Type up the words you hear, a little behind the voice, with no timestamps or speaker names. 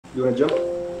You wanna jump?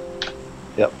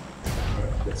 Yep.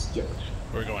 Alright, let's jump.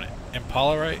 We're going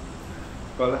Impala, right?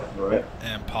 Impala? Alright.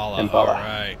 Impala. Impala.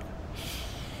 Alright.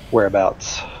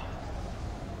 Whereabouts?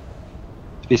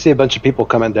 If you see a bunch of people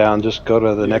coming down, just go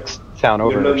to the next town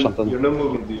over or something. You're not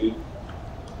moving, dude.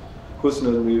 Who's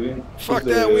not moving? Fuck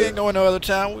that, we ain't going to other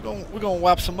town. We're gonna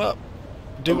wipe some up.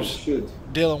 Dudes shit.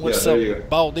 dealing with some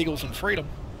bald eagles and freedom.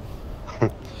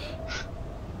 I'm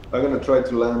gonna try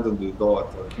to land on the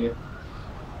dot, okay?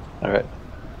 Alright.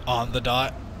 On the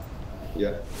dot?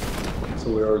 Yeah.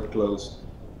 So we are close.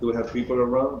 Do we have people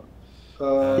around?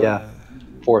 Yeah.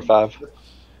 4 or 5.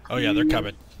 Oh yeah, they're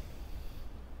coming.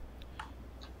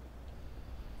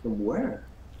 From where?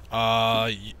 From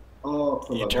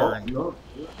the turn. No.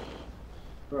 Yeah.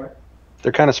 Alright.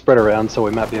 They're kind of spread around, so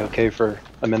we might be okay for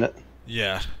a minute.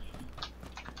 Yeah.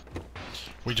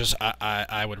 We just,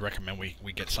 I would recommend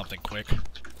we get something quick.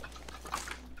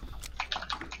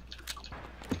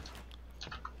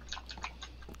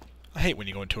 I hate when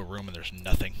you go into a room and there's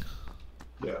nothing.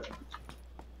 Yeah.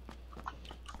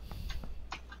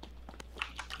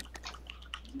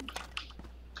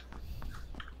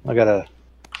 I got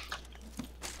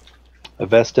a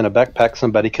vest and a backpack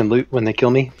somebody can loot when they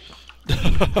kill me.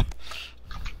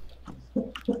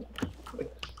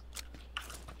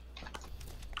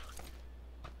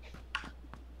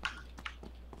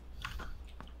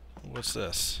 What's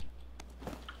this?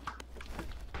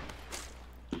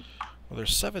 Well,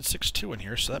 there's 762 in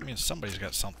here, so that means somebody's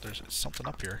got something. There's something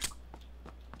up here.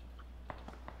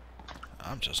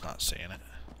 I'm just not seeing it.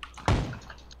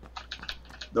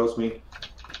 That was me.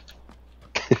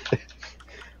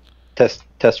 Test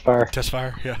fire. Test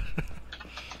fire, yeah.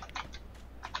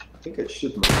 I think I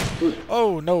should my foot.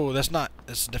 Oh no, that's not.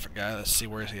 That's a different guy. Let's see,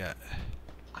 where is he at?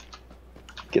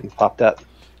 Getting popped at.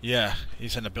 Yeah,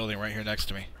 he's in the building right here next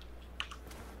to me.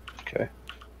 Okay.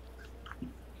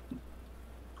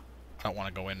 I don't want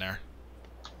to go in there.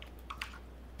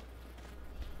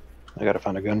 I gotta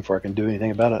find a gun before I can do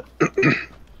anything about it.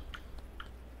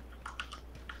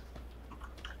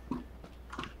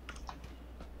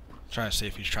 Trying to see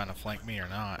if he's trying to flank me or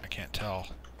not. I can't tell.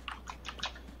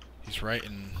 He's right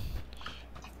in...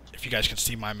 If you guys can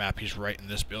see my map, he's right in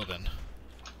this building.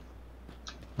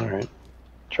 Alright.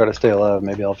 Try to stay alive.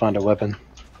 Maybe I'll find a weapon.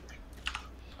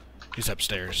 He's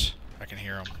upstairs. I can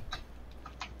hear him.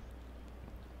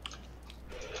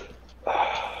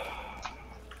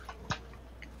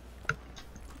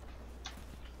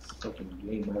 Fucking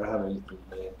game. I don't have anything,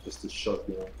 man. Just a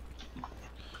shotgun.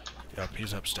 Yep,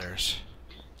 he's upstairs.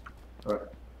 Alright.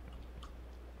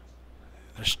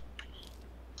 There's...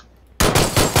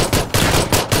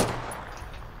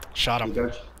 Shot him. You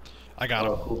got you? I got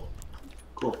him. Cool.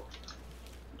 Cool.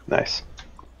 Nice.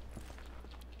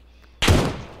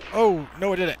 Oh,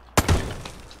 no, I didn't.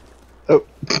 Oh.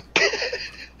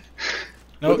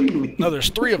 No, no, there's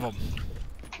 3 of them.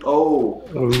 Oh.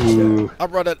 Ooh.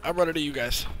 I'm running to you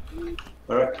guys.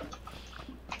 Alright.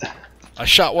 I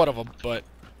shot one of them, but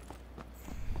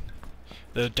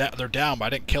they're down, but I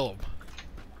didn't kill them.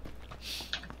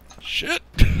 Shit!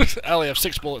 I only have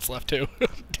 6 bullets left too.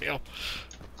 Damn.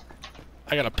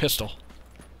 I got a pistol.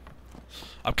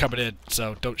 I'm coming in,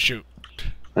 so don't shoot.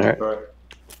 Alright. Alright.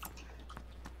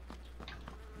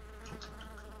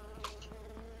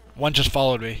 One just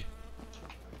followed me.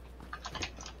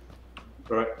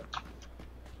 Alright.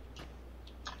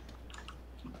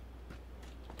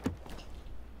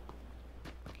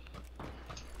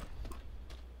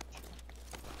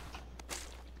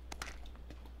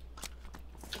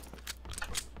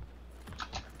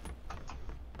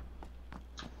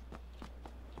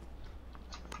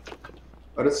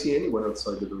 I don't see anyone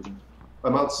outside the building.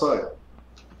 I'm outside.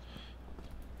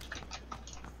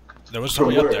 There was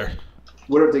somebody up there.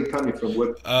 Where are they coming from?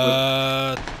 What?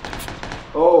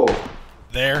 Oh.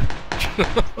 There.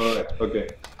 Alright, okay.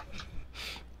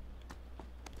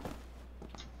 I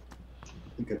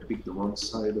think I picked the wrong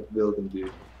side of the building,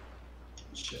 dude.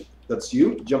 Shit. That's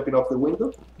you? Jumping off the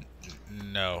window?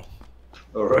 No.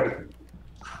 Alright.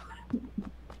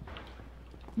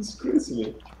 It's crazy,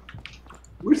 man.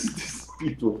 Where's these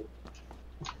people?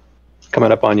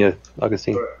 Coming up on you,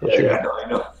 Augustine. Right. Yeah, I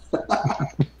know.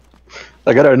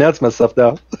 I gotta announce myself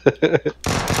now. Shit.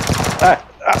 I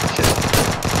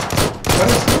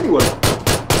don't see anyone.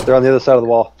 They're on the other side of the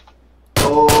wall.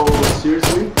 Oh,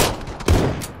 seriously?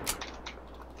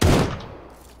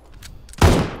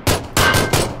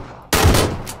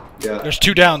 Yeah. There's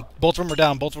 2 down. Both of them are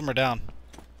down. Both of them are down.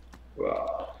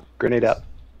 Wow. Grenade out.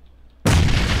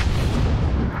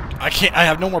 I can't. I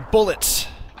have no more bullets,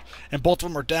 and both of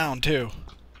them are down too.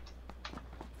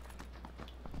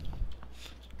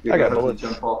 You're I got gonna have bullets. to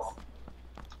jump off.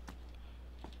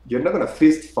 You're not gonna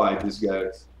fist fight these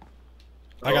guys.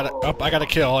 I got I got a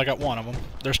kill. I got one of them.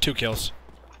 There's 2 kills.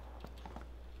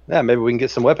 Yeah, maybe we can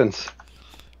get some weapons.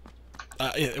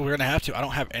 Yeah, we're gonna have to. I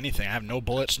don't have anything. I have no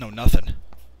bullets, no nothing.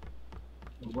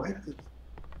 Why did...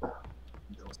 That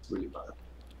was really bad.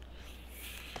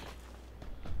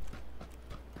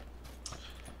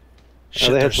 Shit,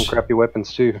 Oh, they had some crappy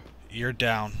weapons too. You're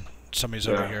down. Somebody's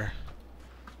over here.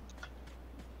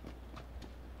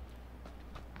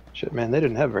 Shit, man, they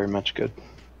didn't have very much good.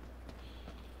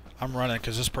 I'm running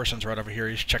because this person's right over here.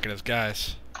 He's checking his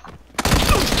guys.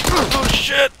 Oh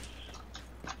shit!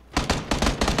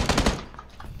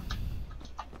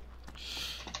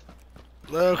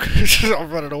 Look, I'm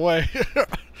running away.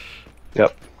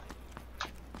 Yep.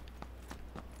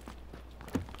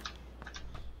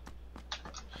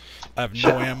 I have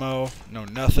no ammo, no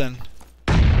nothing.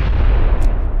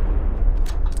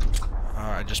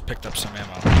 Alright, I just picked up some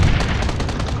ammo.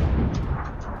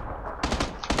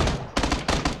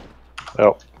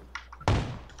 Oh.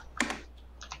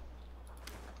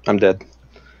 I'm dead.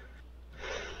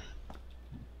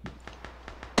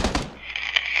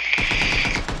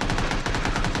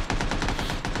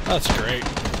 That's great.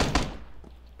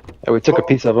 Yeah, we took a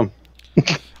piece of them.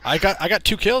 I got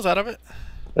 2 kills out of it.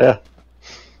 Yeah.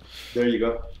 There you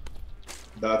go.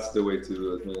 That's the way to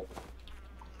do it, man.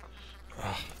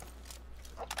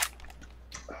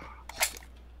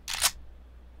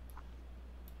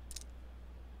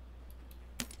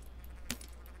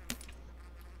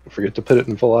 Forget to put it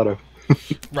in full auto.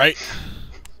 Right?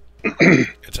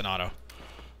 It's an auto.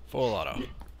 Full auto.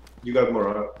 You got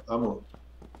more ammo.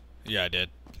 Yeah, I did.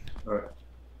 Alright.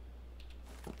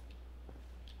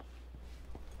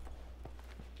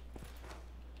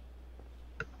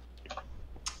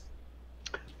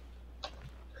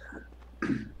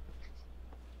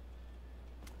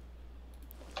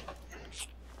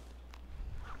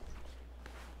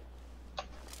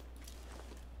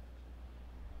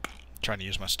 Trying to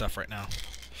use my stuff right now.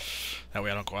 That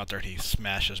way I don't go out there and he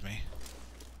smashes me.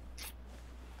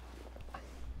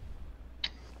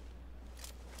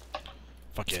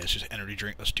 Fuck yeah, it's just energy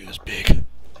drink. Let's do this big.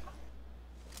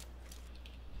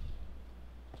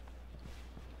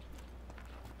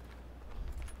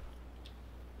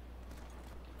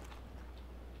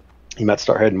 You might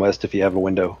start heading west if you have a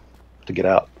window to get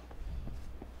out.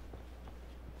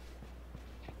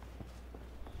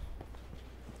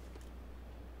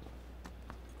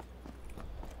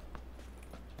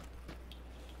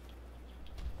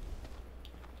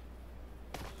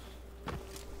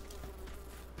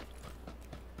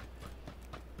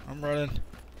 I'm running.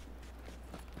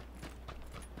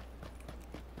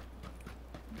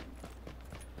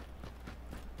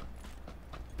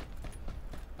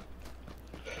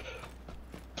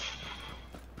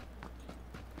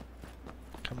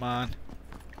 Come on.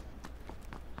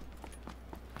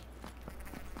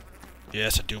 Yeah,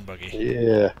 it's a Dune buggy.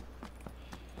 Yeah.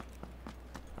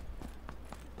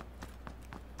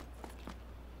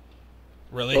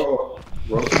 Really? Oh,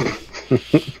 wrong.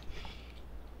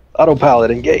 Autopilot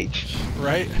engage.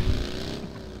 Right?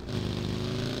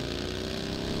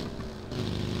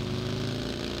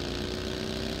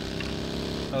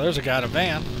 Oh, there's a guy in a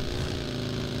van.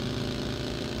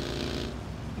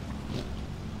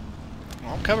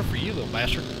 Well, I'm coming for you, little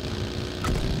bastard.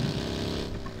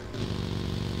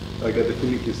 I got the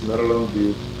feeling he's not alone,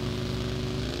 dude.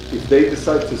 If they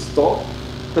decide to stop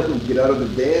and get out of the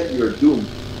van, you're doomed.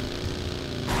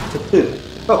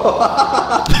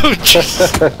 Oh,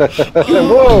 Jesus.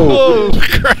 Whoa! Oh,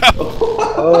 crap!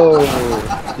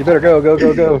 Oh, you better go, go,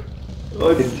 go, go.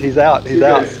 Oh, He's out, he's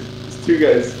out. It's 2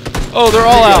 guys. Oh, they're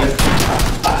all out.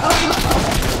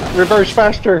 Reverse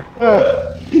faster.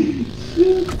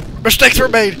 Mistakes were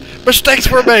made. Mistakes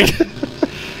were made.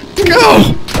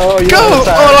 Go! Oh, you Go! Oh,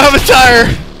 I don't have a tire.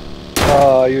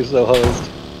 Oh, you're so hosed.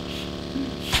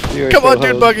 You're Come so on,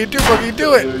 Dune hosed. Buggy, Dune Buggy,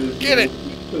 do it! Get it!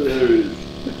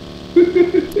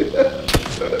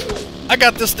 I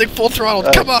got this thing full throttle.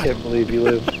 Come on! I can't believe you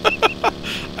live.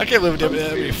 I can't believe it did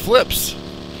many flips.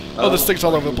 Oh, this thing's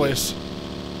all over the place.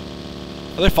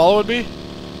 Are they following me?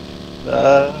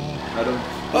 I don't...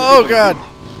 Oh, God!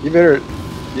 You better.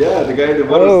 Yeah, the guy in the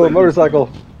Whoa, motorcycle.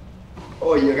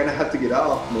 Oh, you're gonna have to get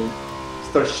off, man.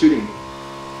 Start shooting.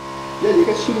 Yeah, you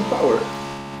got shooting power.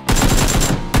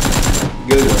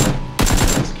 Good one.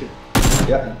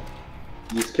 Yeah.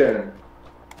 You scared him.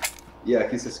 Yeah,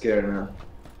 he's scared now.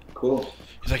 Cool.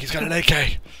 He's like, he's got an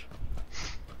AK.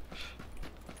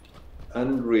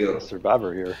 Unreal.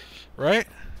 Survivor here. Right?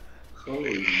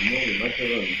 Holy moly,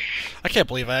 macaron. I can't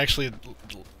believe I actually...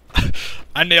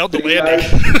 I nailed the Hey, landing.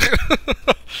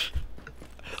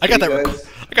 I got Hey, that. guys.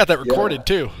 I got that recorded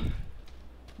too.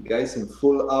 Guys in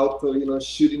full auto, you know,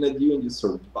 shooting at you and you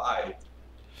survive.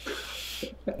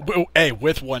 Hey,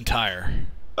 with one tire.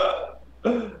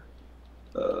 The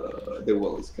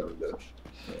wall is coming down.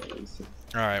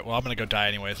 Alright, well I'm gonna go die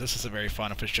anyways. This isn't very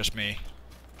fun if it's just me.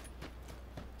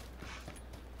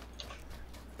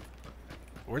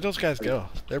 Where'd those guys go?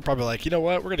 They're probably like, you know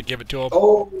what, we're gonna give it to them.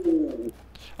 Oh!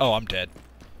 Oh, I'm dead.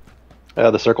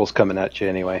 The circle's coming at you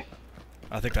anyway.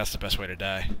 I think that's the best way to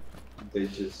die. They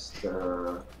just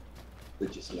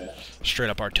left. Straight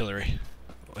up artillery.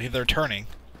 Well, they're turning.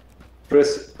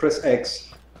 Press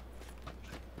X.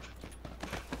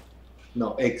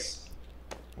 No, X.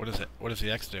 What is it? What does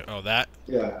the X do? Oh, that?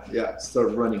 Yeah,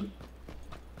 start running.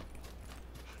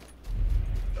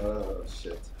 Oh,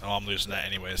 shit. Oh, I'm losing that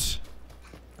anyways.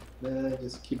 Nah,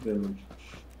 just keep them.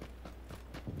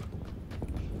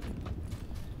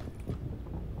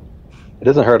 It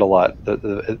doesn't hurt a lot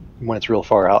when it's real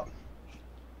far out.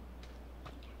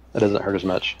 It doesn't hurt as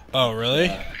much. Oh, really?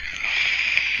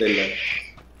 They left.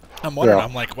 I'm wondering, Yeah.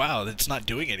 I'm like, wow, it's not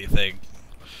doing anything.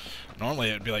 Normally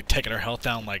it'd be like taking our health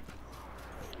down like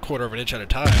quarter of an inch at a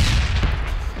time.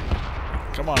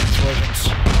 Come on, explosions.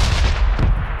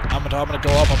 I'm gonna go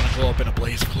up, I'm gonna go up in a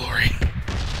blaze of glory.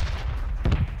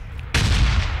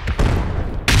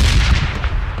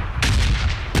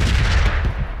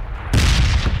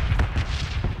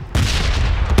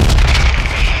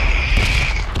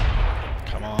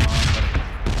 Come on, buddy.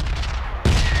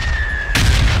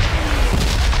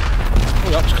 Oh,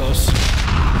 that was close.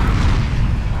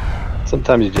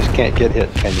 Sometimes you just can't get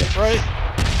hit, can you? Right?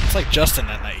 It's like Justin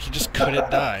that night. He just couldn't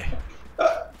die.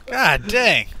 God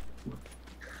dang.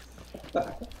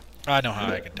 I know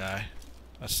how I can die.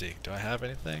 Let's see. Do I have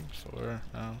anything for...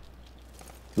 No.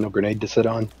 No grenade to sit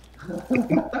on.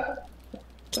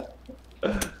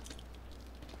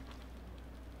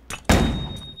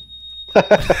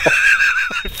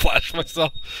 I flashed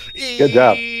myself. Good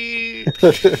job.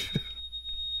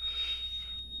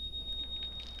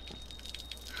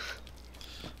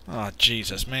 Oh,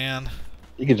 Jesus, man.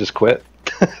 You can just quit.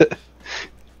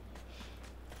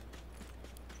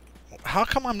 How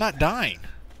come I'm not dying?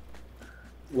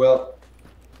 Well,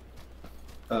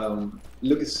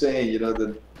 Luke is saying, you know,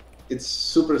 that it's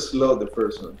super slow, the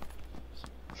first one.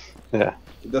 Yeah.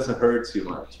 It doesn't hurt too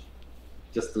much.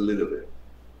 Just a little bit.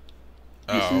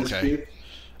 You Oh, see the okay. speed?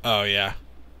 Oh, yeah.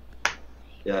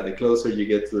 Yeah, the closer you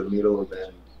get to the middle,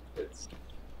 then it's...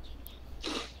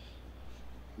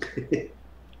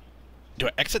 Do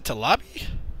I exit to lobby?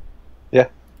 Yeah.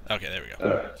 Okay, there we go.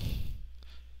 Alright.